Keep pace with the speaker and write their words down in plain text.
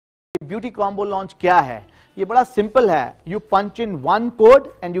Beauty combo launch क्या है? ये बड़ा सिंपल है. You punch in one code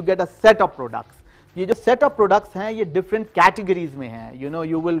and you get a set of products. ये जो सेट ऑफ प्रोडक्ट्स हैं ये डिफरेंट कैटेगरीज में हैं.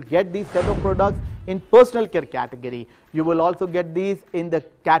 You will get these set of products in personal care category. You will also get these in the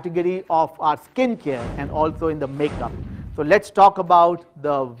category of our skin care and also in the makeup. So let's talk about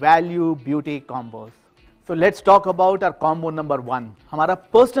the value beauty combos. So let's talk about our combo number 1. हमारा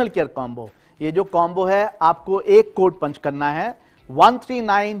personal care combo. ये जो combo है आपको एक code पंच करना है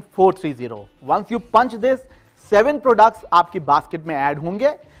 139430. Once you punch this, 7 products आपकी basket में ऐड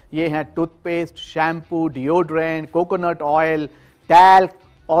होंगे. ये हैं toothpaste, shampoo, deodorant, coconut oil, talc,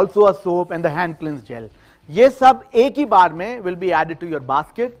 also a soap and the hand क्लिंस jail. ये सब एक ही बार में will be added to your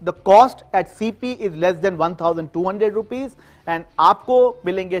basket. The cost at CP is less than 1200 rupees and आपको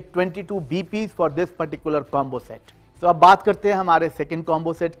मिलेंगे 22 BPs for this particular combo set. तो अब बात करते हैं हमारे सेकंड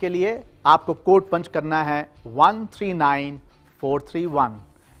कॉम्बो सेट के लिए. आपको कोड पंच करना है 139431.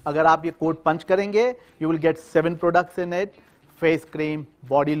 अगर आप ये कोड पंच करेंगे you will get 7 products in it. Face cream,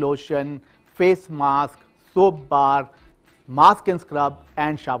 body lotion, face mask, soap bar, mask and scrub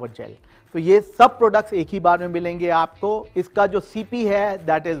and shower gel. तो ये सब प्रोडक्ट्स एक ही बार में मिलेंगे आपको. इसका जो सीपी है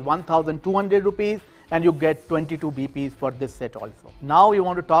that is 1200 rupees and you get 22 BPs for this set also. Now you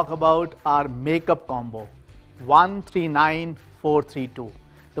want to talk about our makeup combo 139432.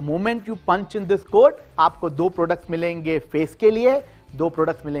 The moment you punch in this code आपको 2 प्रोडक्ट्स मिलेंगे फेस के लिए, 2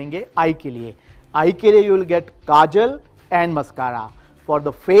 प्रोडक्ट्स मिलेंगे आई के लिए. आई के लिए you will get Kajal and mascara. For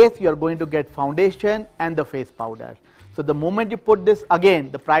the face you are going to get foundation and the face powder. So the moment you put this, again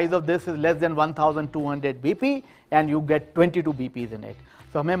the price of this is less than 1200 BP and you get 22 BPs in it.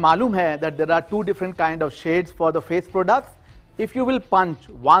 So हमें मालूम है that there are 2 different kind of shades for the face products. If you will punch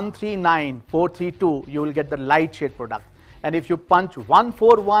 139432 you will get the light shade product, and if you punch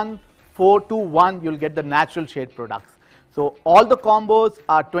 141421 you will get the natural shade products. So all the combos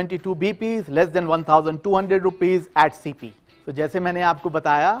are 22 BPs, less than 1200 rupees at CP. So जैसे मैंने आपको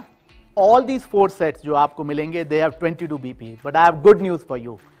बताया, all these 4 sets जो आपको मिलेंगे, they have 22 BPs. But I have good news for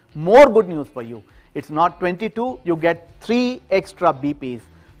you, more good news for you. It's not 22, you get 3 extra BPs.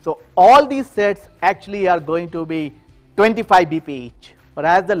 So all these sets actually are going to be 25 BP each.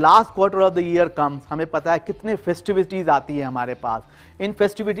 But as the last quarter of the year comes, हमें पता है कितने festivities आती है हमारे पास. इन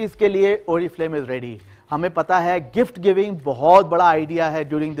festivities के लिए Oriflame is ready. हमें पता है गिफ्ट गिविंग बहुत बड़ा आइडिया है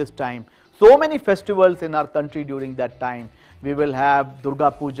during this time. So many festivals in our country during that time. We will have Durga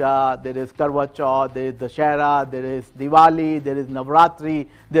Puja, there is करवा चौथ, there is Dussehra, there is Diwali, there is Navratri,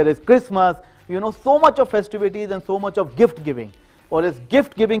 there is Christmas. So much of festivities and so much of gift giving. और इस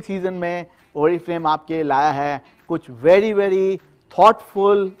gift giving season में Oriflame आपके लाया है कुछ very very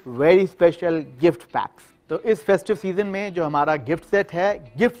thoughtful, very special gift PACS. तो इस फेस्टिव सीजन में जो हमारा गिफ्ट सेट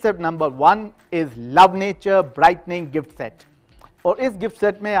है, gift set number 1 is love nature brightening gift set. और इस गिफ्ट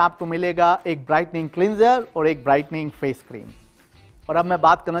सेट में आपको मिलेगा एक ब्राइटनिंग क्लिंजर और एक ब्राइटनिंग फेस क्रीम. और अब मैं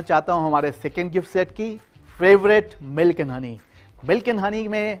बात करना चाहता हूं हमारे सेकेंड गिफ्ट सेट की, favourite milk and honey. Milk and honey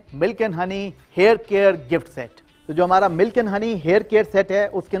में milk and honey hair care gift set. तो जो हमारा milk and honey hair care set है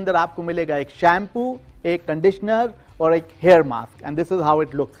उसके अंदर आपको मिलेगा एक शैम्पू, एक कंडीशनर और एक hair mask. And this is how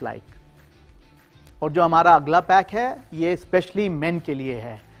it looks like. और जो हमारा अगला पैक है ये स्पेशली मेन के लिए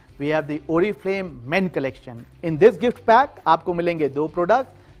है. We have the Oriflame main collection. In this gift pack आपको मिलेंगे 2 product,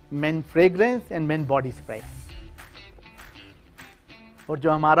 main fragrance and main body spray. और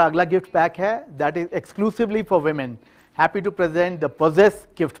जो हमारा अगला गिफ्ट पैक है that is exclusively for women. Happy to present the poses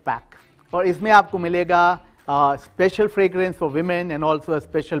gift pack. और इसमें आपको मिलेगा special fragrance for women and also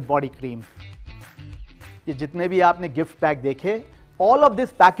special body cream. ये जितने भी आपने गिफ्ट पैक देखे, all of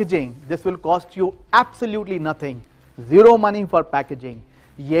this packaging, this will cost you absolutely nothing. Zero money for packaging.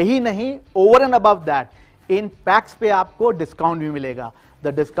 यही नहीं, over and above that, in packs पे आपको discount भी मिलेगा.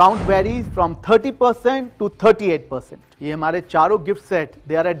 The discount varies from 30% to 38%. ये हमारे चारों gift set,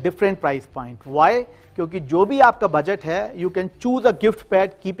 they are at different price point. Why? क्योंकि जो भी आपका budget है, you can choose a gift pack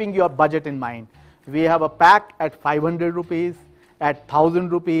keeping your budget in mind. We have a pack at 500 rupees, at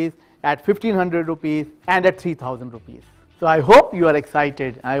 1000 rupees, at 1500 rupees, and at 3000 rupees. So I hope you are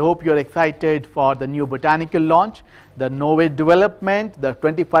excited. I hope you are excited for the new botanical launch, the Novate development, the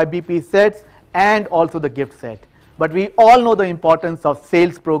 25 BP sets, and also the gift set. But we all know the importance of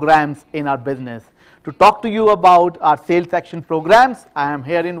sales programs in our business. To talk to you about our sales action programs, I am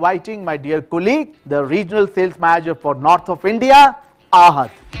here inviting my dear colleague, the Regional Sales Manager for North of India, Ahad.